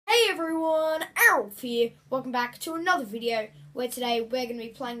everyone, Alf here. Welcome back to another video where today we're going to be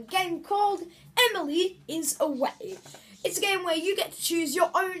playing a game called Emily is Away. It's a game where you get to choose your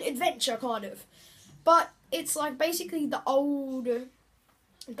own adventure, kind of. But it's like basically the old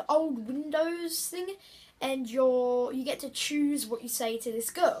Windows thing, and you get to choose what you say to this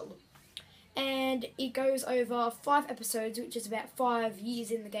girl. And it goes over 5 episodes, which is about 5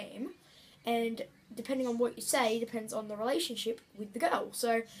 years in the game. And depending on what you say, depends on the relationship with the girl.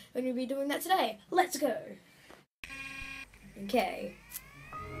 So we're going to be doing that today. Let's go. Okay.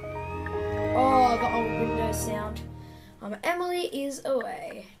 Oh, the old Windows sound. Emily is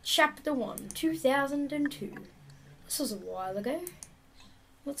Away. Chapter 1, 2002. This was a while ago.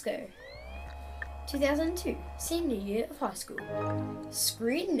 Let's go. 2002, senior year of high school.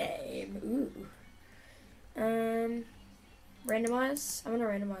 Screen name. Ooh. Randomize. I'm gonna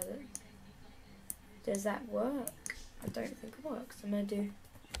randomize it. Does that work? I don't think it works. I'm gonna do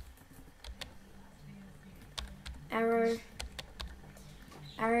arrow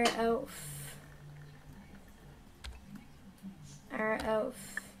elf,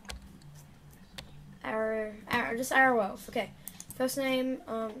 just arrow elf. Okay. First name.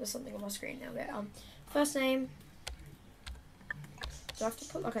 There's something on my screen now. Okay. First name. Do I have to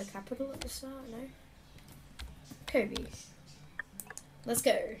put like a capital at the start? No. Kobe. Let's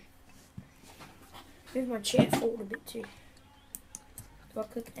go. Move my chair forward a bit too. Do I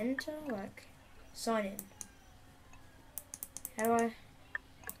click enter? Like, sign in. How do I?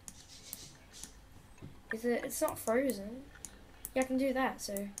 It's not frozen. Yeah, I can do that,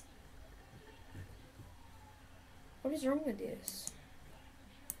 so. What is wrong with this?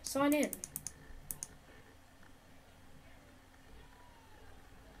 Sign in.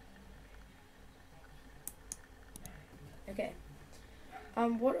 Okay.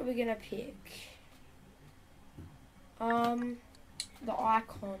 What are we gonna pick? The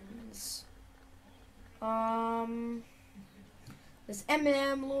icons. There's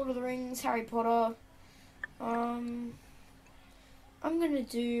Eminem, Lord of the Rings, Harry Potter. I'm gonna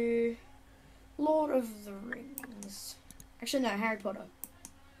do Lord of the Rings. Actually, no, Harry Potter.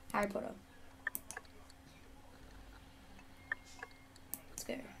 Harry Potter. Let's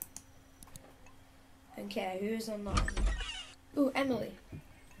go. Okay, who's online? Ooh, Emily.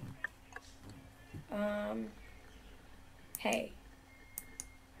 Hey.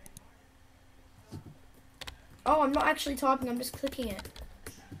 Oh, I'm not actually typing, I'm just clicking it.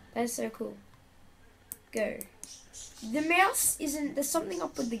 That's so cool. Go. The mouse isn't, there's something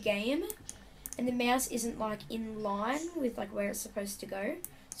up with the game, and the mouse isn't like in line with like where it's supposed to go.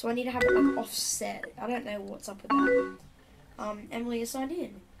 So I need to have it like offset. I don't know what's up with that. Emily is signed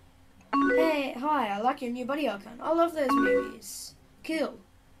in. Hey, hi, I like your new buddy icon. I love those movies. Cool.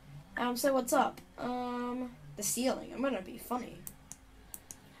 So what's up? The ceiling. I'm gonna be funny.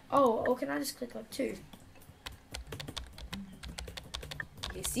 Oh, or can I just click like 2?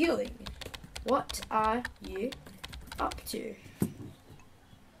 The ceiling. What are you up to?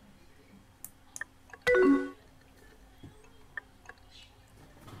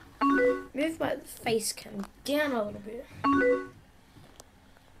 Move my face cam down a little bit.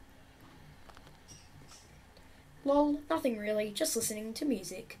 Lol, nothing really, just listening to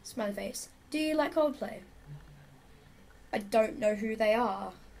music. Smiley face. Do you like Coldplay? I don't know who they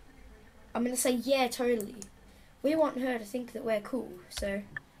are. I'm gonna say yeah, totally. We want her to think that we're cool, so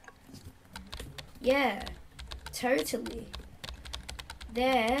yeah, totally.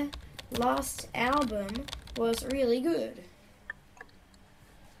 Their last album was really good.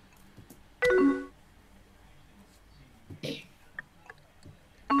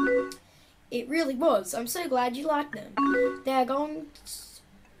 It really was. I'm so glad you liked them. Are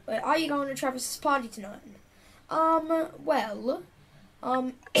you going to Travis's party tonight? Well,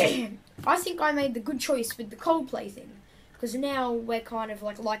 I think I made the good choice with the Coldplay thing, because now we're kind of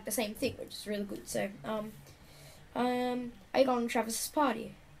like the same thing, which is really good. So, are you going to Travis's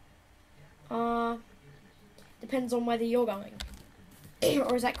party? Depends on whether you're going,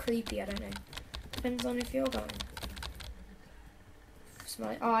 or is that creepy? I don't know. Depends on if you're going.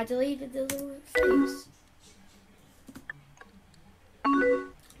 Smiley. Oh, I deleted the little face.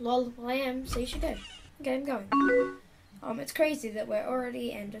 Lol, well, I am, so you should go. Okay, I'm going. It's crazy that we're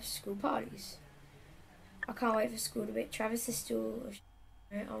already end of school parties. I can't wait for school to be. Travis is still.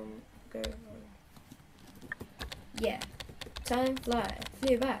 Go. Yeah. Time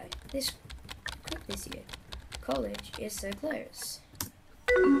flew by. Quick this year. College is so close.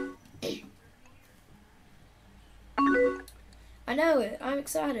 I know it. I'm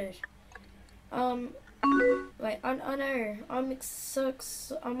excited. Wait. I know. I'm excited.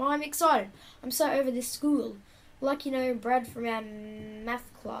 I'm so over this school. Like, you know, Brad from our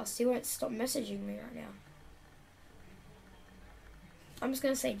math class, he won't stop messaging me right now. I'm just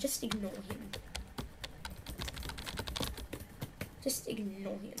going to say, just ignore him. Just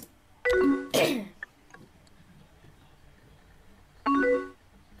ignore him.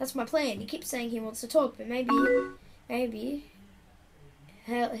 That's my plan. He keeps saying he wants to talk, but maybe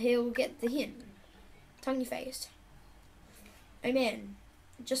he'll get the hint. Tonguey faced. Oh man,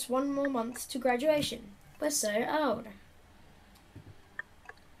 just 1 more month to graduation. We're so old.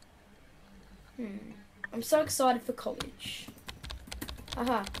 I'm so excited for college.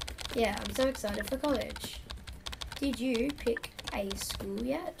 Aha. Yeah, I'm so excited for college. Did you pick a school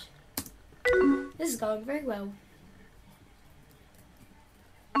yet? This is going very well.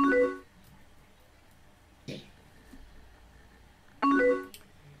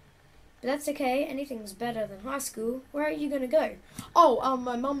 But that's okay, anything's better than high school. Where are you gonna go? Oh,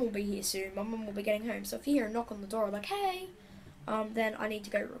 my mum will be here soon. My mum will be getting home. So if you hear a knock on the door like, hey, then I need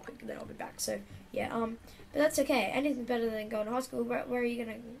to go real quick, then I'll be back. So yeah, but that's okay. Anything's better than going to high school. What are you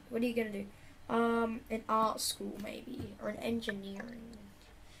gonna do? An art school maybe, or an engineering.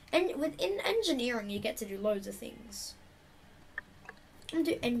 And within engineering you get to do loads of things. I'm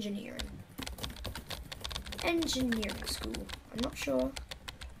gonna do engineering. Engineering school. I'm not sure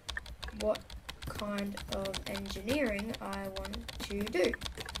what kind of engineering I want to do,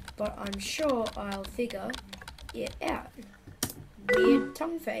 but I'm sure I'll figure it out. Weird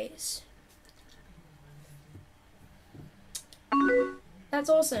tongue face. That's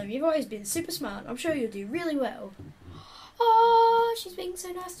awesome. You've always been super smart. I'm sure you'll do really well. Oh, she's being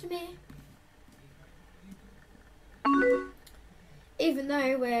so nice to me. Even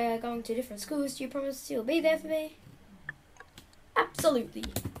though we're going to different schools, do you promise you'll be there for me? Absolutely.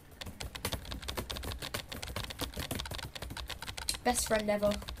 Best friend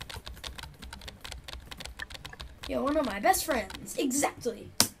ever. You're one of my best friends. Exactly.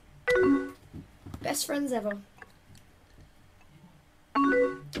 Best friends ever.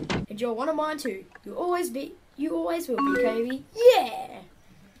 And you're one of mine too. You always will be, Kobe. Yeah!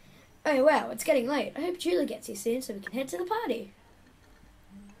 Oh wow, it's getting late. I hope Julie gets here soon so we can head to the party.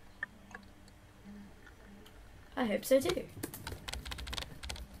 I hope so too.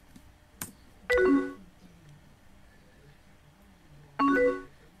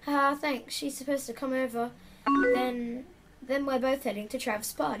 Haha, thanks. She's supposed to come over. Then we're both heading to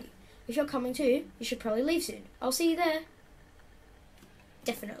Trav's party. If you're coming too, you should probably leave soon. I'll see you there.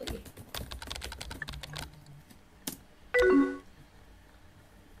 Definitely.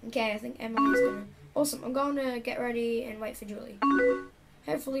 Okay, I think Emily's gonna... Awesome, I'm going to get ready and wait for Julie.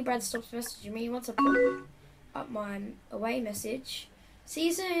 Hopefully Brad stops messaging me once I put up my away message. See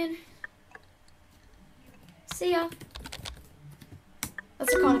you soon. See ya.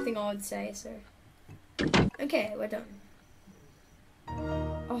 That's the kind of thing I would say, so... Okay, we're done.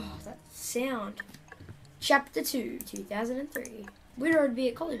 Oh, that sound. Chapter 2, 2003. We'd already be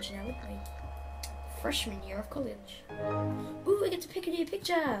at college now, wouldn't we? Freshman year of college. Ooh, we get to pick a new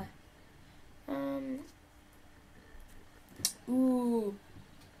picture. Ooh,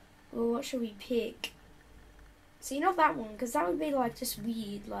 what should we pick? See, not that one, because that would be, like, just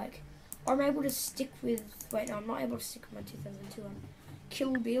weird, like... Or I'm able to stick with... Wait, no, I'm not able to stick with my 2002 one.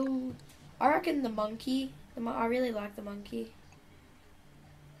 Kill Bill. I reckon the monkey. I really like the monkey.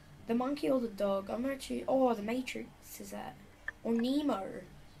 The monkey or the dog. I'm gonna choose... Oh, the Matrix is that. Or Nemo.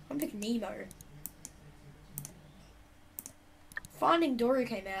 I'm gonna pick Nemo. Finding Dory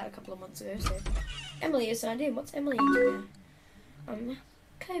came out a couple of months ago, so... Emily is signed in. What's Emily into now?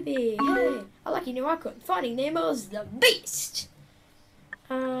 Kobe, hey. I like your new icon. Finding Nemo's the beast!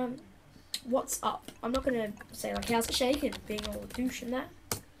 What's up? I'm not gonna say, like, how's it shaking? Being all douche and that.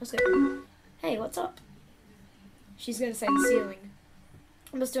 Let's go. Hey, what's up? She's gonna say the ceiling.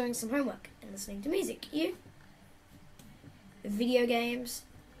 I'm just doing some homework and listening to music. You? Video games.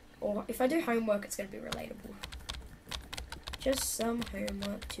 Or if I do homework, it's gonna be relatable. Just some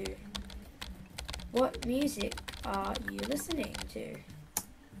homework too. What music are you listening to?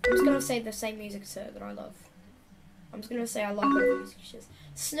 I'm just gonna say the same music as her that I love. I'm just gonna say I like whatever music she says.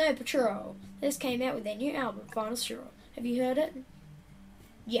 Snow Patrol. This came out with their new album, Final Straw. Have you heard it?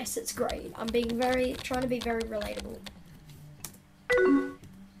 Yes, it's great. I'm being trying to be very relatable.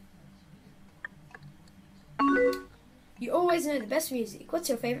 You always know the best music. What's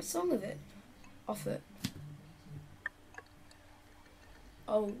your favourite song of it? Off it.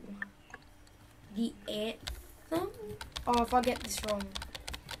 Oh. The Anthem? Oh, if I get this wrong.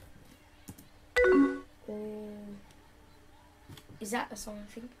 Oh. Is that a song, I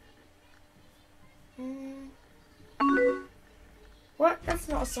think? What? That's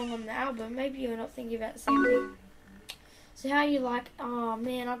not a song on the album. Maybe you're not thinking about the same thing. So how you like, oh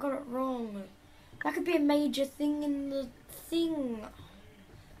man, I got it wrong. That could be a major thing in the thing.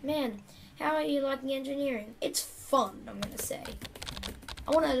 Man, how are you liking engineering? It's fun, I'm going to say.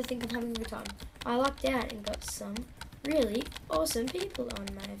 I want her to think I'm having a good time. I lucked out and got some really awesome people on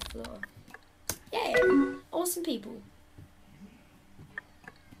my floor. Yay! Awesome people.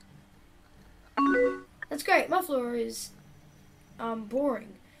 That's great. My floor is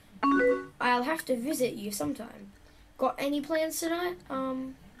boring. I'll have to visit you sometime. Got any plans tonight?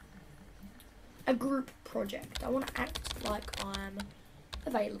 A group project. I want to act like I'm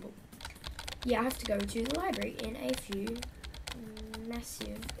available. Yeah, I have to go to the library in a few.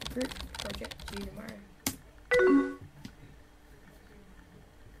 Massive group project due tomorrow.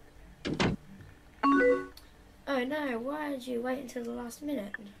 Oh no, why did you wait until the last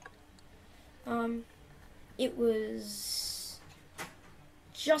minute? It was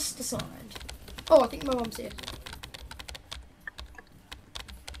just assigned. Oh, I think my mom's here.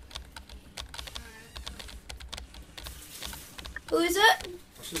 Who is it?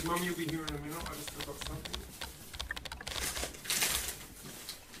 She said, Mum, you'll be here in a minute. I just forgot something.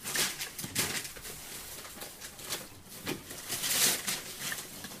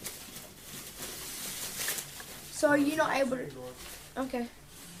 So you're not able to... Okay.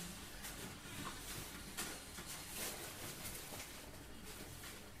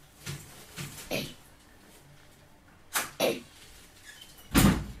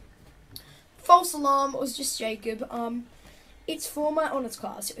 False alarm. It was just Jacob. It's for my honours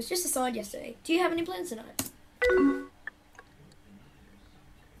class. It was just assigned yesterday. Do you have any plans tonight?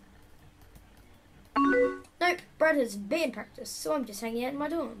 Nope. Brad has band practice, so I'm just hanging out in my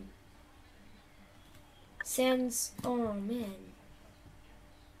dorm. Sounds... Oh, man.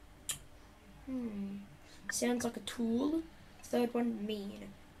 Sounds like a tool. Third one, mean.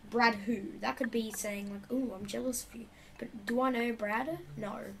 Brad who? That could be saying, like, ooh, I'm jealous of you. But do I know Brad?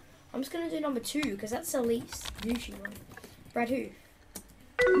 No. I'm just going to do number 2, because that's the least douchey one. Brad who?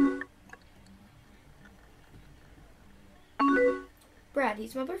 Brad,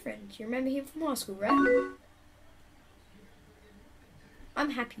 he's my boyfriend. You remember him from high school, right? I'm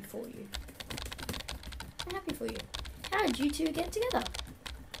happy for you. I'm happy for you. How did you two get together?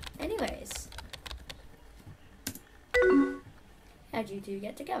 Anyways. How'd you two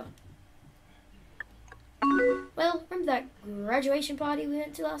get together? Well, remember that graduation party we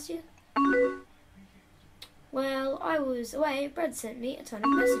went to last year? Well, I was away. Brad sent me a ton of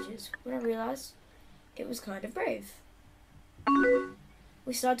messages when I realised it was kind of brave.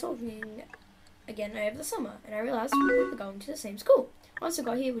 We started talking again over the summer, and I realised we were going to the same school. Once I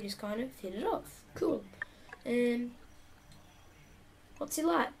got here, we just kind of hit it off. Cool. What's he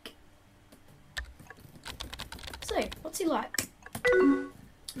like? So, what's he like? I'm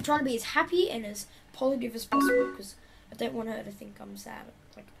trying to be as happy and as positive as possible because I don't want her to think I'm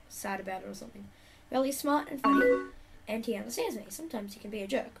sad about it or something. Well, he's smart and funny, and he understands me. Sometimes he can be a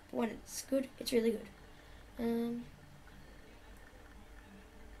jerk, but when it's good, it's really good.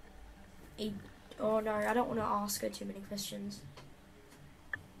 Oh no, I don't want to ask her too many questions.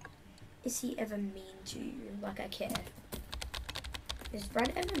 Is he ever mean to you? Like I care. Is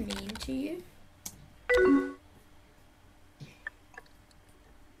Brad ever mean to you?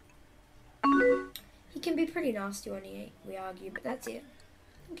 He can be pretty nasty when we argue, but that's it.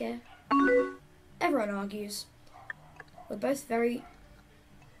 Okay. Everyone argues. We're both very...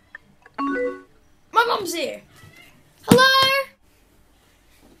 My mum's here! Hello!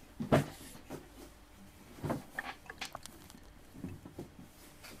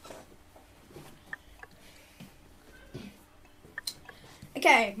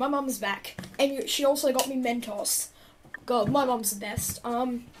 Okay, my mum's back. And she also got me Mentos. God, my mum's the best.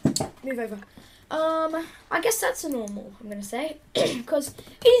 Move over. I guess that's a normal, I'm gonna say. Because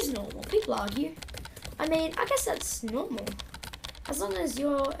it is normal. People argue. I mean, I guess that's normal. As long as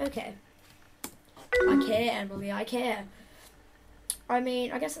you're okay. I care, Emily, I care. I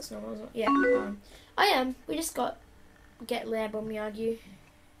mean, I guess that's normal as well. Yeah, I am. We just get loud when we argue.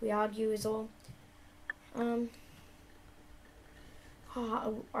 We argue is all.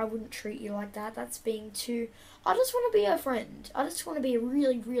 I wouldn't treat you like that. That's being too... I just want to be a friend. I just want to be a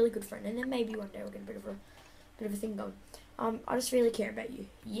really, really good friend. And then maybe one day we'll get a bit of a thing going. I just really care about you.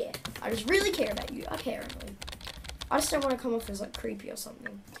 Yeah. I just really care about you. I care, Emily. I just don't want to come off as, like, creepy or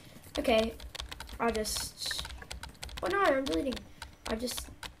something. Okay. Oh, no, I'm bleeding. I just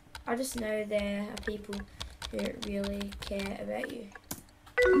know there are people who really care about you.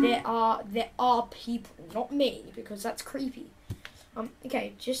 There are people, not me, because that's creepy.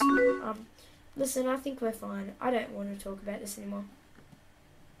 Okay, just, listen, I think we're fine. I don't want to talk about this anymore.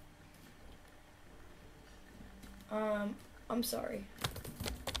 I'm sorry.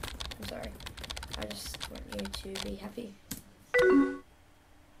 I'm sorry. I just want you to be happy.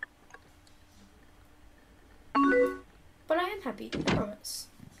 But I am happy, I promise.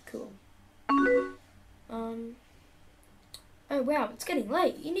 Cool. Oh wow, it's getting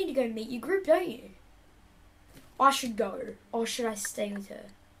late. You need to go meet your group, don't you? I should go. Or should I stay with her?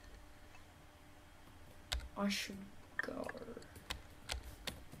 I should go.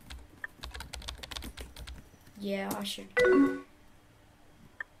 Yeah, I should go.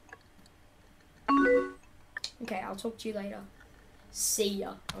 Okay, I'll talk to you later. See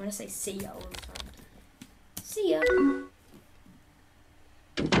ya. I'm gonna say see ya all the time. See ya.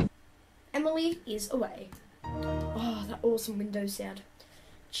 Emily is away. Oh, that awesome Windows sound.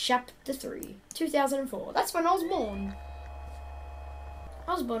 Chapter 3, 2004. That's when I was born.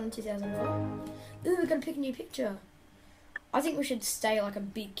 I was born in 2004. Ooh, we gotta pick a new picture. I think we should stay like a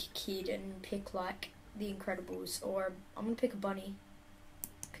big kid and pick like The Incredibles, or I'm gonna pick a bunny.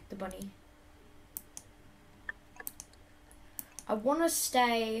 Pick the bunny. I wanna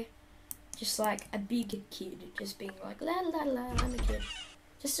stay just like a big kid, just being like la la la, I'm a kid.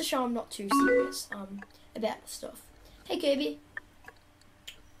 Just to show I'm not too serious about stuff. Hey Kirby.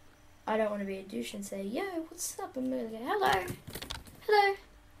 I don't want to be a douche and say, yo, what's up? I'm gonna go, hello. Hello.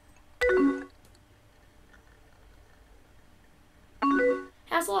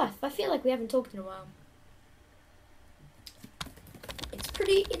 How's life? I feel like we haven't talked in a while.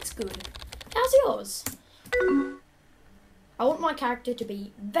 It's good. How's yours? I want my character to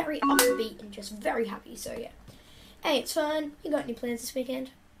be very upbeat and just very happy, so yeah. Hey, it's fun. You got any plans this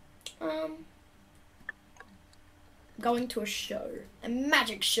weekend? Going to a show. A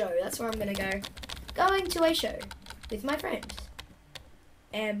magic show. That's where I'm gonna go. Going to a show with my friend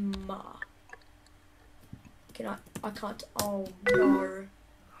Emma. I can't. Oh no.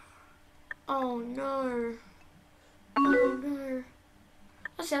 Oh no. Oh no.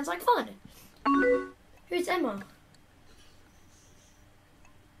 That sounds like fun. Who's Emma?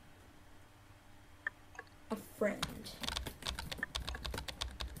 A friend.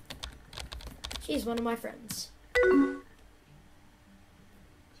 She's one of my friends.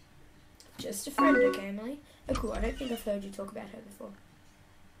 Just a friend, okay, Emily? Oh, cool. I don't think I've heard you talk about her before.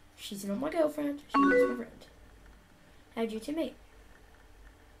 She's not my girlfriend. She's my friend. How'd you two meet?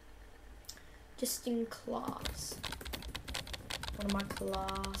 Just in class. One of my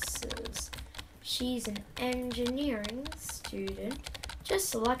classes. She's an engineering student,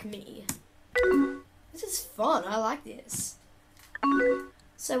 just like me. This is fun. I like this.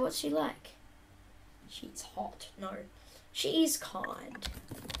 So what's she like? She's hot. No. She's kind.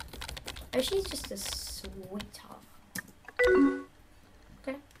 Oh, she's just a sweetheart.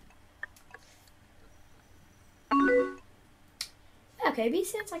 Okay. Okay, B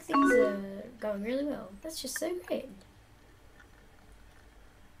sounds like things are going really well. That's just so great.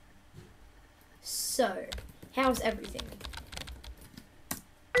 So, how's everything?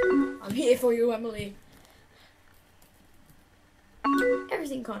 I'm here for you, Emily.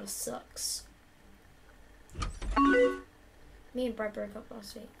 Everything kind of sucks. Me and Brad broke up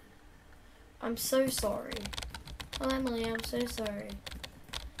last week. I'm so sorry. Oh, Emily, I'm so sorry.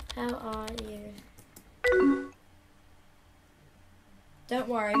 How are you? Don't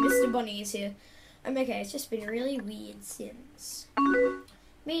worry, Mr. Bunny is here. I'm okay, it's just been really weird since.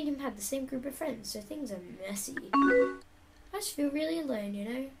 Me and him had the same group of friends, so things are messy. I just feel really alone, you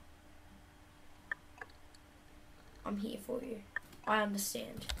know? I'm here for you. I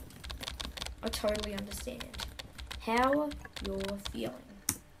understand. I totally understand. How you're feeling.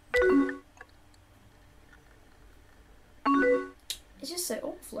 It's just so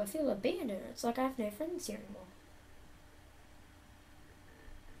awful. I feel abandoned. It's like I have no friends here anymore.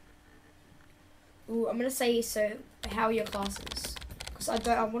 Ooh, I'm gonna say, so how are your classes? Because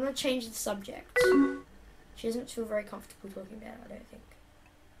I want to change the subject. She doesn't feel very comfortable talking about it, I don't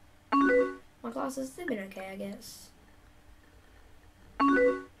think. My classes, they've been okay, I guess.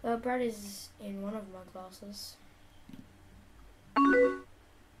 Well, Brad is in one of my classes.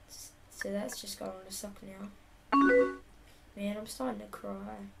 So that's just going to suck now. Man, I'm starting to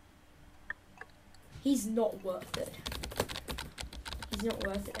cry. He's not worth it. He's not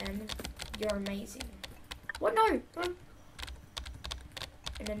worth it, Em. You're amazing. What? No.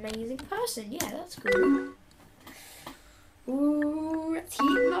 An amazing person. Yeah, that's good. Ooh, it's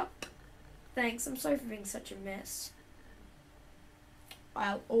heating up. Thanks. I'm sorry for being such a mess.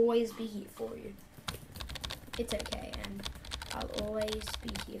 I'll always be here for you. It's okay, and I'll always be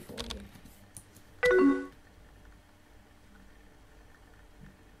here for you.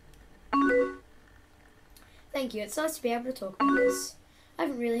 Thank you. It's nice to be able to talk about this. I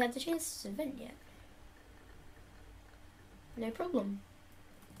haven't really had the chance to vent yet. No problem.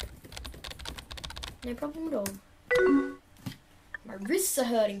 No problem at all. My wrists are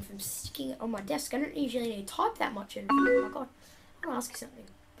hurting from sticking it on my desk. I don't usually need to type that much in a video. Oh my god. I want to ask you something,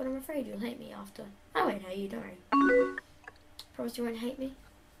 but I'm afraid you'll hate me after. I won't hate you, don't worry. Promise you won't hate me?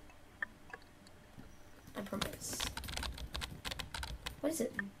 I promise. What is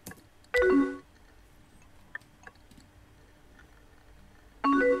it?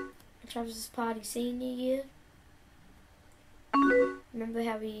 Travis's party senior year. Remember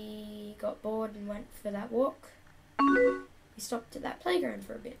how we got bored and went for that walk? We stopped at that playground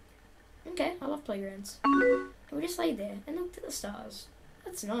for a bit. Okay, I love playgrounds. And we just lay there and looked at the stars.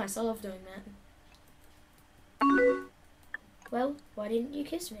 That's nice, I love doing that. Well, why didn't you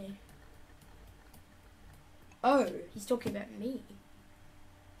kiss me? Oh, he's talking about me.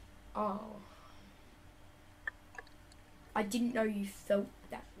 Oh. I didn't know you felt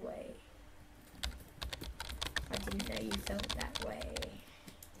that way. I didn't know you felt that way.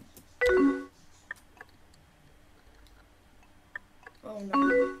 Oh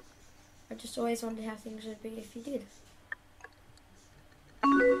no. I just always wondered how things would be if you did. I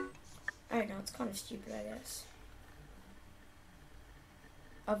don't know, it's kind of stupid, I guess.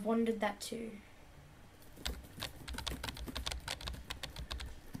 I've wondered that too.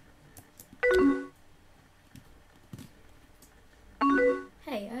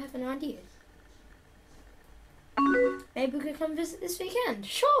 Hey, I have an idea. Maybe we could come visit this weekend.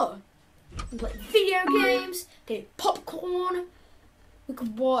 Sure. We can play video games, get popcorn. We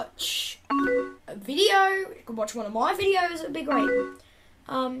could watch a video. We could watch one of my videos. It would be great.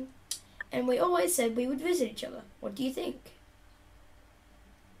 And we always said we would visit each other. What do you think?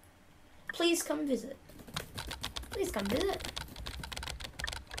 Please come visit. Please come visit.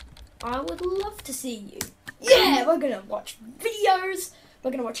 I would love to see you. Yeah, we're gonna watch videos.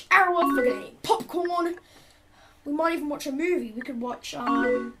 We're gonna watch Arrow. We're gonna eat popcorn. We might even watch a movie. We could watch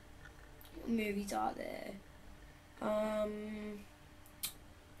what movies are there?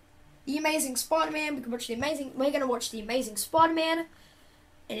 The Amazing Spider-Man. We could watch we're gonna watch The Amazing Spider-Man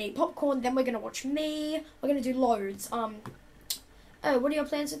and eat popcorn. Then we're gonna watch me. We're gonna do loads. Oh, what are your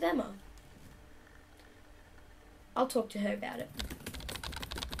plans with Emma? I'll talk to her about it.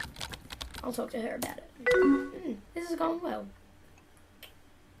 This is going well.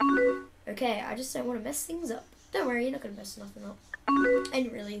 Okay, I just don't want to mess things up. Don't worry, you're not going to mess nothing up. I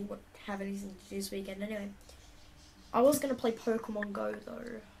didn't really have anything to do this weekend anyway. I was going to play Pokemon Go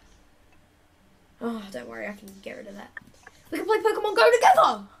though. Oh, don't worry, I can get rid of that. We can play Pokemon Go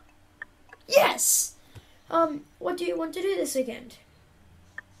together! Yes! What do you want to do this weekend?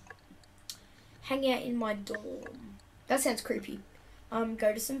 Hang out in my dorm. That sounds creepy.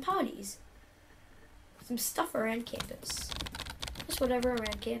 Go to some parties. Some stuff around campus. Just whatever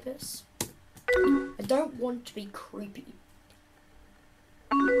around campus. I don't want to be creepy.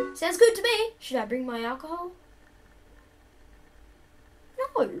 Sounds good to me. Should I bring my alcohol?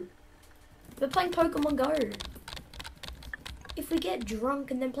 No. We're playing Pokemon Go. If we get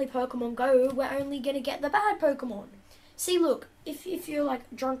drunk and then play Pokemon Go, we're only going to get the bad Pokemon. See, look, if you're like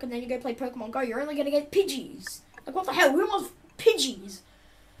drunk and then you go play Pokemon Go, you're only going to get Pidgeys. Like, what the hell? Who wants Pidgeys?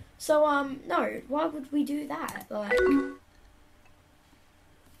 So, no. Why would we do that? Like,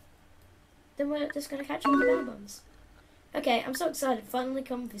 then we're just going to catch all the bad ones. Okay, I'm so excited. Finally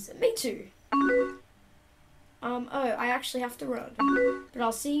come visit. Me too. Oh, I actually have to run. But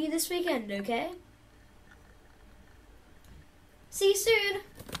I'll see you this weekend, okay? See you soon.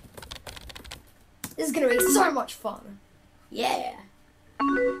 This is going to be so much fun. Yeah.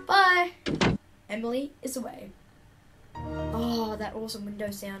 Bye. Emily is away. Oh, that awesome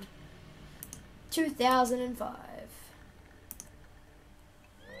window sound. 2005.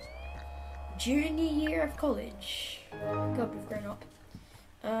 Junior year of college. God, we've grown up.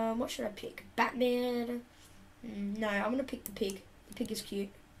 What should I pick? Batman? No, I'm gonna pick the pig. The pig is cute.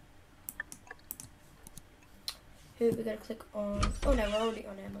 Who we gotta click on? Oh no, we're already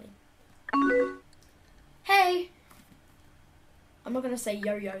on Emily. Hey! I'm not gonna say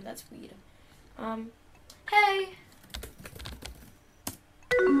yo-yo, that's weird. Hey!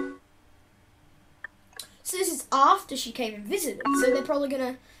 So this is after she came and visited, so they're probably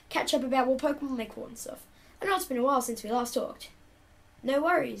gonna catch up about what Pokemon they caught and stuff. I know it's been a while since we last talked. No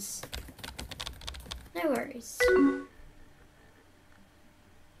worries. No worries.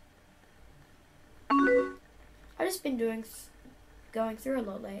 I've just been going through a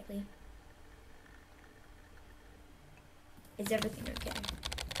lot lately. Is everything okay?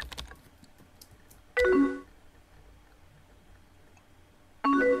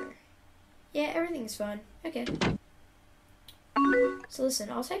 Yeah, everything's fine. Okay. So listen,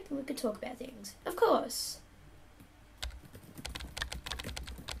 I was hoping we could talk about things. Of course.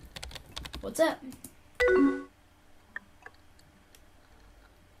 What's up?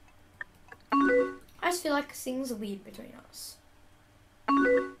 I just feel like things are weird between us.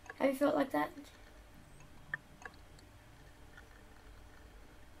 Have you felt like that?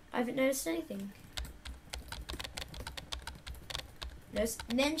 I haven't noticed anything.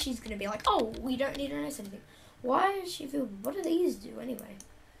 And then she's gonna be like, oh, we don't need to notice anything. Why does she feel, what do these do anyway?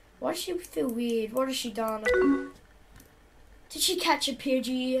 Why does she feel weird? What has she done? Did she catch a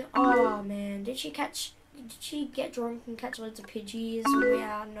Pidgey? Oh man, did she get drunk and catch loads of Pidgeys when we were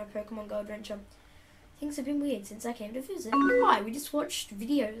out on a Pokemon Go adventure? Things have been weird since I came to visit. Why? We just watched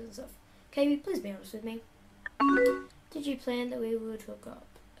videos and stuff. Okay, please be honest with me. Did you plan that we would hook up?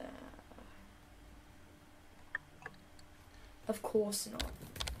 Of course not.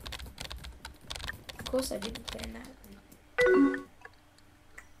 Of course I didn't plan that.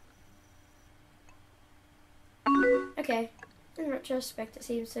 Okay, in retrospect it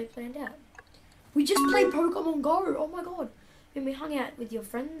seems so planned out. We just played Pokemon Go! Oh my god! When we hung out with your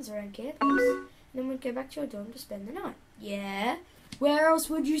friends around campus, and then we'd go back to your dorm to spend the night. Yeah? Where else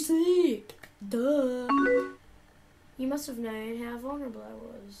would you sleep? Duh! You must have known how vulnerable I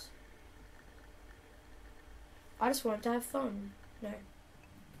was. I just wanted to have fun. No.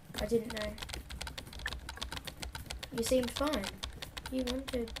 I didn't know. You seemed fine. You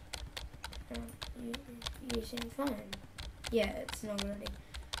wanted... you seemed fine. Yeah, it's not really...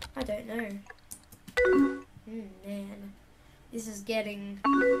 I don't know. Man. This is getting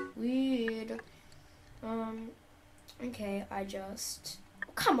weird. Okay, I just...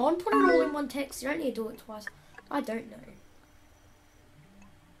 Oh, come on, put it all in one text. You don't need to do it twice. I don't know.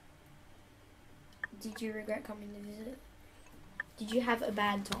 Did you regret coming to visit? Did you have a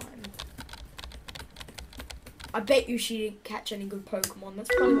bad time? I bet you she didn't catch any good Pokemon. That's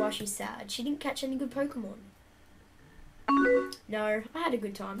probably why she's sad. She didn't catch any good Pokemon. No, I had a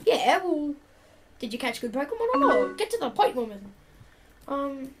good time. Yeah, well, did you catch good Pokemon or not? Get to the point, woman.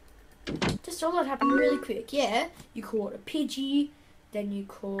 Just all that happened really quick. Yeah, you caught a Pidgey, then you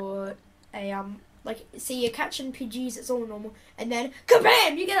caught a, see, you're catching Pidgeys, it's all normal, and then,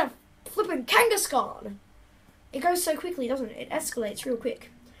 kabam, you get a flippin' Kangaskhan. It goes so quickly, doesn't it? It escalates real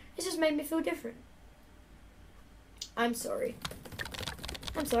quick. This just made me feel different. I'm sorry.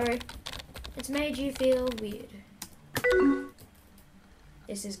 I'm sorry. It's made you feel weird.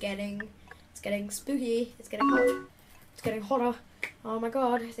 This is getting... It's getting spooky. It's getting hot. It's getting hotter. Oh my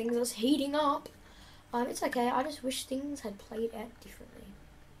god, things are heating up. It's okay. I just wish things had played out differently.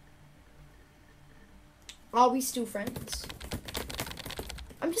 Are we still friends?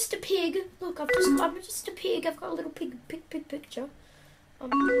 I'm just a pig. Look, I'm just a pig. I've got a little pig picture.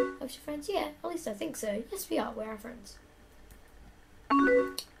 Of your friends? Yeah, at least I think so. Yes, we are. We're friends.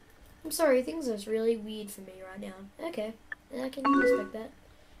 I'm sorry, things are really weird for me right now. Okay, I can respect that.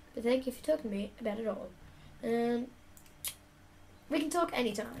 But thank you for talking to me about it all. We can talk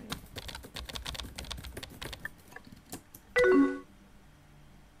anytime.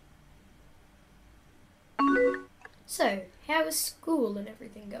 So, how is school and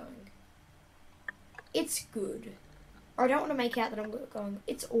everything going? It's good. I don't want to make out that I'm going,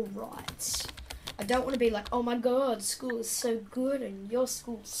 it's alright. I don't want to be like, oh my god, school is so good and your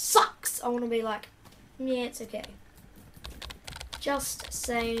school sucks. I want to be like, yeah, it's okay. Just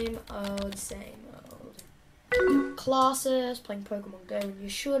same old, same old. Classes, playing Pokemon Go when you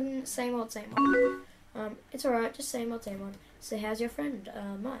shouldn't, same old, same old. It's alright, just same old, same old. So how's your friend,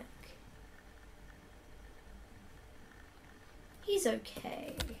 Mike? He's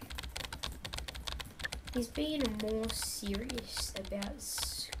okay. He's being more serious about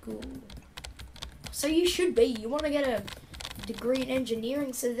school. So you should be. You want to get a degree in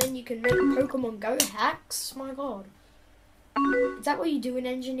engineering so then you can make Pokemon Go hacks? My god. Is that what you do in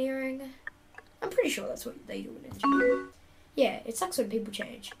engineering? I'm pretty sure that's what they do in engineering. Yeah, it sucks when people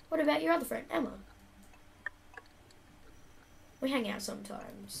change. What about your other friend, Emma? We hang out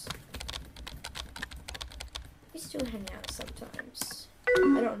sometimes. We still hang out sometimes. I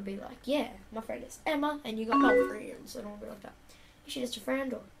don't want to be like, yeah, my friend is Emma, and you got no friends. I don't want to be like that. Is she just a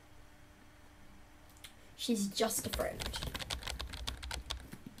friend, or? She's just a friend.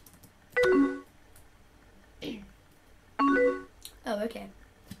 Oh, okay.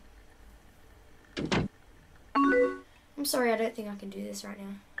 I'm sorry, I don't think I can do this right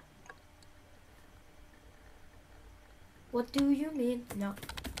now. What do you mean? No.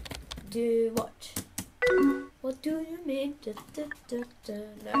 Do what? What do you mean?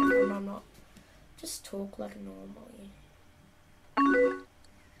 No, I'm not. Just talk like normally.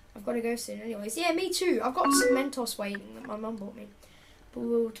 I've got to go soon anyways. Yeah, me too. I've got some Mentos waiting that my mum bought me. But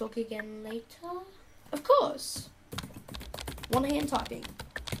we'll talk again later. Of course. One hand typing.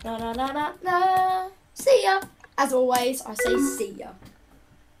 Na na na na na. See ya. As always, I say see ya.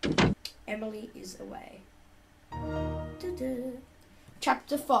 Emily is away.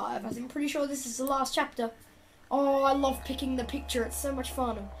 Chapter 5. I'm pretty sure this is the last chapter. Oh, I love picking the picture. It's so much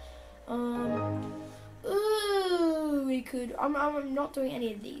fun. Ooh, we could. I'm not doing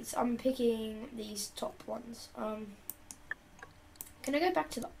any of these. I'm picking these top ones. Can I go back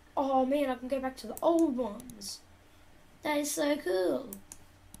to the? Oh man, I can go back to the old ones. That is so cool.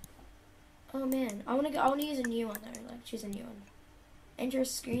 Oh man, I want to use a new one though. Like choose a new one. Enter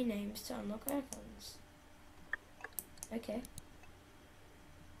screen names to unlock icons. Okay.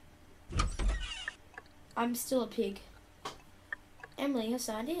 I'm still a pig. Emily has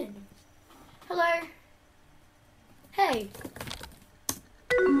signed in. Hello. Hey.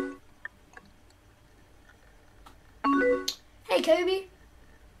 Hey, Kobe.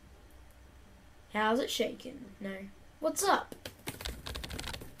 How's it shaking? No. What's up?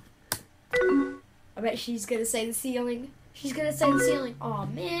 I bet she's gonna say the ceiling. She's gonna say the ceiling. Oh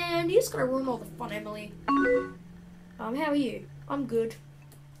man, you just gotta ruin all the fun, Emily. How are you? I'm good.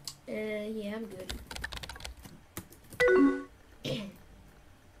 Yeah, I'm good.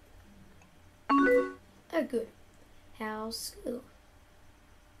 Oh, good. How's school?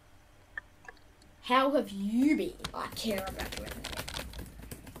 How have you been? I care about you.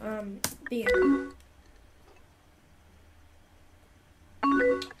 Being.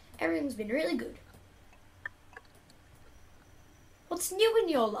 Everything's been really good. What's new in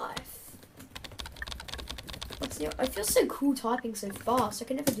your life? What's new? I feel so cool typing so fast. I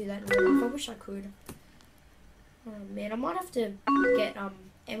can never do that in real life. I wish I could. Oh man, I might have to get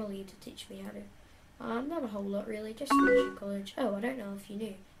Emily to teach me how to. Not a whole lot really, just finishing college. Oh, I don't know if you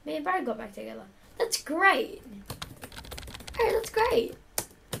knew. Me and Brad got back together. That's great. Hey, that's great.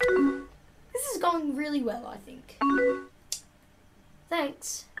 This is going really well, I think.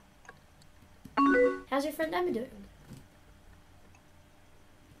 Thanks. How's your friend Emma doing?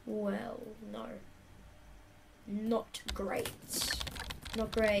 Well, no. Not great.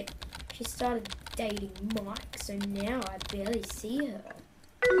 Not great. She started dating Mike, so now I barely see her.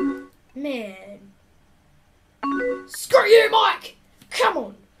 Man. Screw you, Mike! Come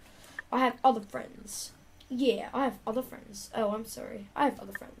on! I have other friends. Yeah, I have other friends. Oh, I'm sorry. I have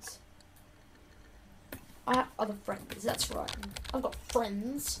other friends. I have other friends, that's right. I've got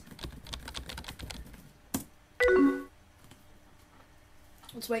friends.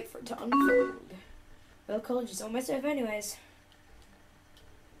 Let's wait for it to unfold. Well, college is almost over anyways.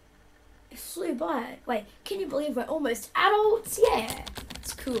 It flew by. Wait, can you believe we're almost adults? Yeah,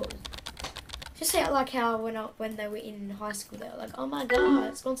 it's cool. Just like how when they were in high school, they were like, oh my god,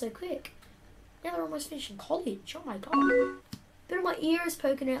 it's gone so quick. Now they're almost finishing college. Oh my god. Bit of my ear is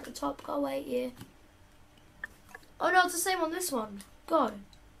poking out the top. Go away, ear. Oh no, it's the same on this one. God.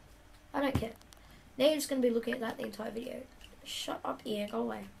 I don't care. Now you're just going to be looking at that the entire video. Shut up, ear. Go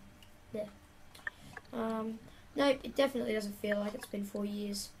away. There. No, it definitely doesn't feel like it's been 4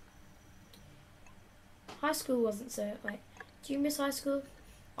 years. High school wasn't so... Wait, do you miss high school?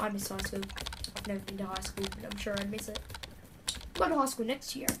 I miss high school. I've never been to high school, but I'm sure I'd miss it. I'm going to high school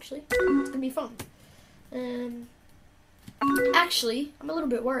next year, actually. It's going to be fun. Actually, I'm a little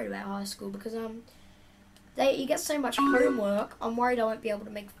bit worried about high school because, you get so much homework, I'm worried I won't be able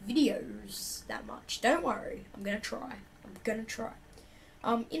to make videos that much. Don't worry, I'm going to try.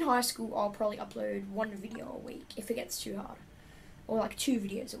 In high school, I'll probably upload 1 video a week if it gets too hard. Or like 2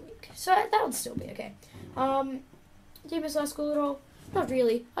 videos a week. So that would still be okay. Do you miss high school at all? Not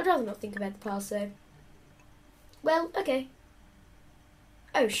really. I'd rather not think about the past though. Well, okay.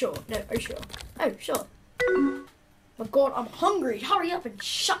 Oh, sure. No, oh, sure. Oh, sure. My god, I'm hungry. Hurry up and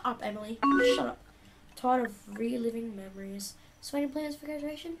shut up, Emily. Shut up. Tired of reliving memories. So any plans for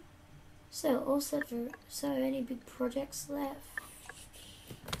graduation? So, all set for... So, any big projects left?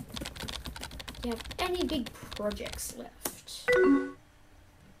 Do you have any big projects left?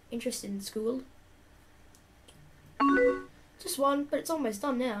 Interested in school? Just one, but it's almost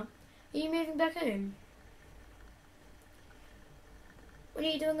done now. Are you moving back home? What are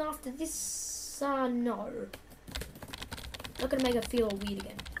you doing after this? No. Not gonna make her feel weird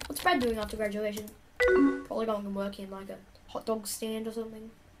again. What's Brad doing after graduation? Probably going and working in like a hot dog stand or something.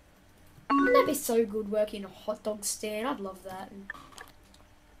 Wouldn't that be so good, working in a hot dog stand? I'd love that.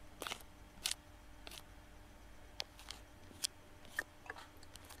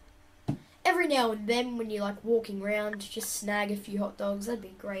 Every now and then when you're like walking around, just snag a few hot dogs, that'd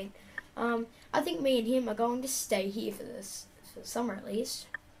be great. I think me and him are going to stay here for this, for summer at least.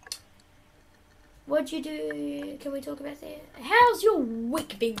 What'd you do? Can we talk about that? How's your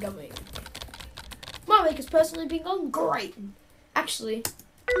week been going? My week has personally been going great. Actually,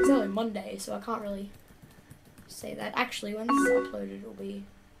 It's only Monday, so I can't really say that. Actually, when this is uploaded, it'll be...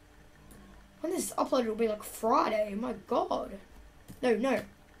 When this is uploaded, it'll be like Friday. My God. No.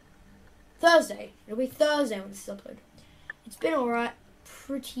 Thursday. It'll be Thursday when this is uploaded. It's been alright.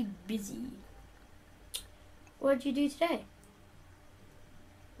 Pretty busy. What did you do today?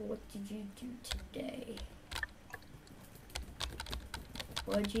 What did you do today?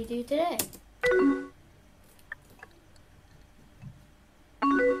 What did you do today?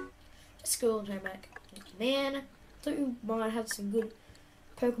 School and homework. Man, I thought you might have some good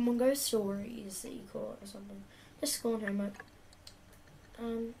Pokemon Go stories that you caught or something. Just school and homework.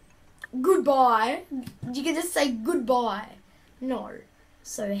 Goodbye. You can just say goodbye. No.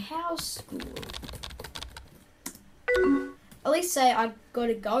 So how's school? At least say I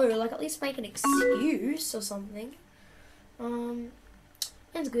gotta go. Like at least make an excuse or something.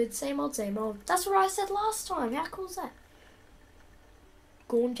 It's good. Same old, same old. That's what I said last time. How cool is that?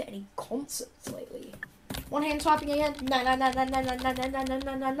 Gone to any concerts lately? One hand typing again. No.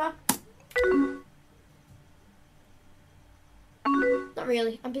 Not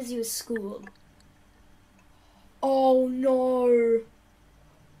really. I'm busy with school. Oh no.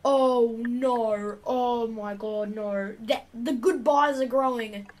 Oh no. Oh my God, no. The goodbyes are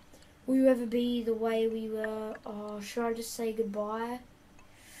growing. Will you ever be the way we were? Oh, should I just say goodbye?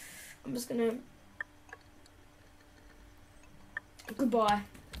 I'm just gonna... Goodbye.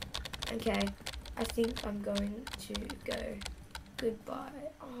 Okay. I think I'm going to go. Goodbye.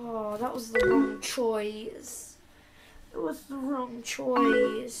 Oh, that was the wrong choice. It was the wrong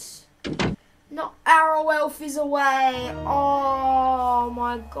choice. Not Arrowelf is away. Oh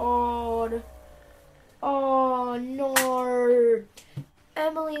my God. Oh no.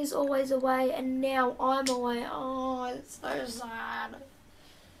 Emily's always away and now I'm away. Oh, it's so sad.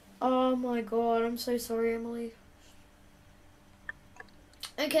 Oh my God, I'm so sorry, Emily.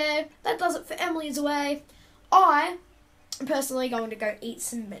 Okay, that does it for Emily's away. I am personally going to go eat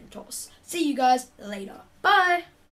some Mentos. See you guys later. Bye.